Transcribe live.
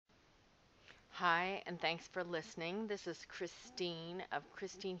Hi, and thanks for listening. This is Christine of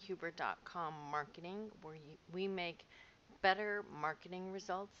ChristineHuber.com Marketing, where we make better marketing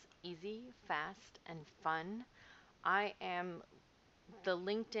results easy, fast, and fun. I am the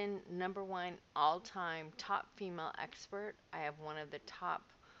LinkedIn #1 all time top female expert. I have one of the top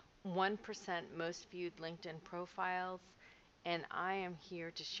 1% most viewed LinkedIn profiles, and I am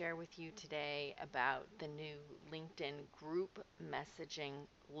here to share with you today about the new LinkedIn group messaging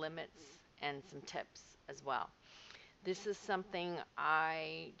limits and some tips as well. This is something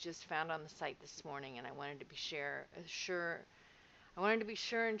I just found on the site this morning, and I wanted to be sure I wanted to be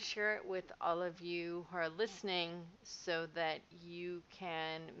sure and share it with all of you who are listening so that you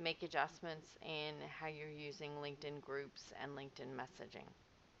can make adjustments in how you're using LinkedIn groups and LinkedIn messaging.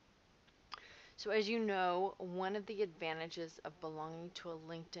 So, as you know, one of the advantages of belonging to a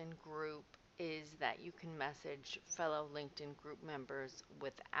LinkedIn group is that you can message fellow LinkedIn group members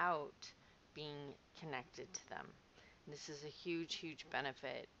without being connected to them. This is a huge, huge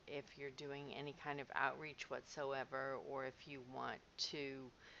benefit if you're doing any kind of outreach whatsoever, or if you want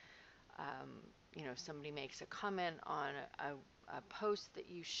to, somebody makes a comment on a post that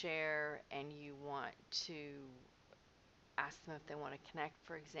you share and you want to ask them if they want to connect,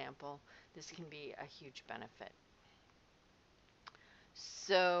 for example. This can be a huge benefit.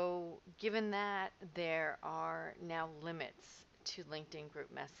 So, given that, there are now limits to LinkedIn group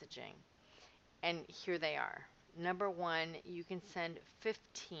messaging, and here they are. Number one, you can send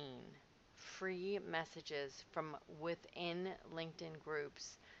 15 free messages from within LinkedIn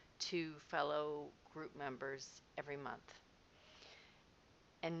groups to fellow group members every month.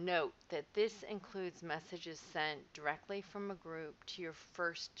 And note that this includes messages sent directly from a group to your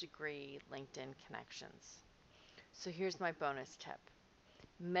first degree LinkedIn connections. So here's my bonus tip.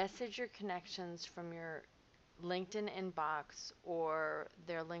 Message your connections from your LinkedIn inbox or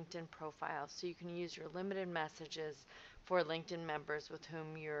their LinkedIn profile so you can use your limited messages for LinkedIn members with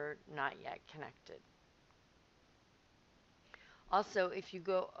whom you're not yet connected. Also, if you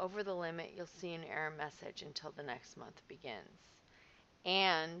go over the limit, you'll see an error message until the next month begins.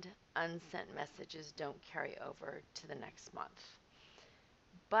 And unsent messages don't carry over to the next month.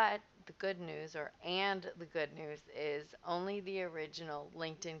 But the good news, the good news is only the original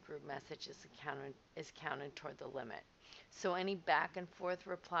LinkedIn group message is counted toward the limit. So any back and forth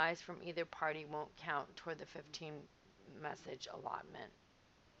replies from either party won't count toward the 15 message allotment.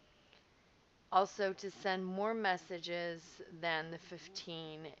 Also, to send more messages than the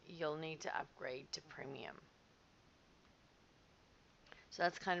 15, you'll need to upgrade to premium. So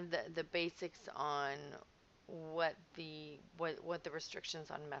that's kind of the basics on what the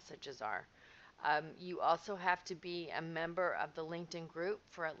restrictions on messages are. You also have to be a member of the LinkedIn group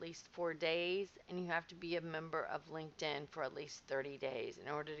for at least 4 days, and you have to be a member of LinkedIn for at least 30 days in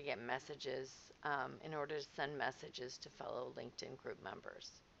order to get messages, in order to send messages to fellow LinkedIn group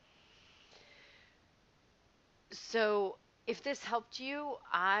members. So, if this helped you,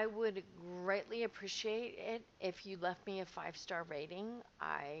 I would greatly appreciate it if you left me a 5-star rating.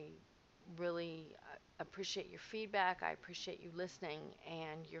 I really appreciate your feedback. I appreciate you listening,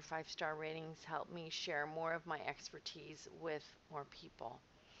 and your 5-star ratings help me share more of my expertise with more people.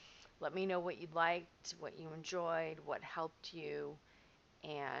 Let me know what you liked, what you enjoyed, what helped you,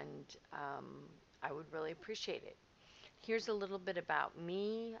 and I would really appreciate it. Here's a little bit about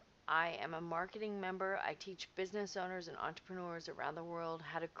me. I am a marketing member. I teach business owners and entrepreneurs around the world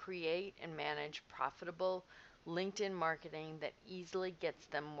how to create and manage profitable LinkedIn marketing that easily gets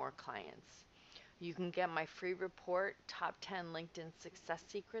them more clients. You can get my free report, Top 10 LinkedIn Success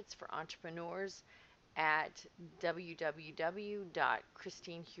Secrets for Entrepreneurs, at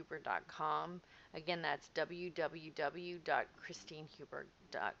www.christinehuber.com. Again, that's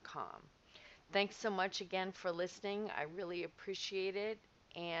www.christinehuber.com. Thanks so much again for listening. I really appreciate it,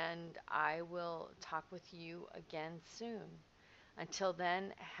 and I will talk with you again soon. Until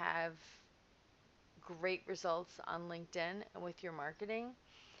then, have great results on LinkedIn and with your marketing,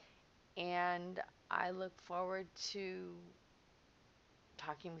 and I look forward to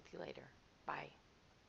talking with you later. Bye.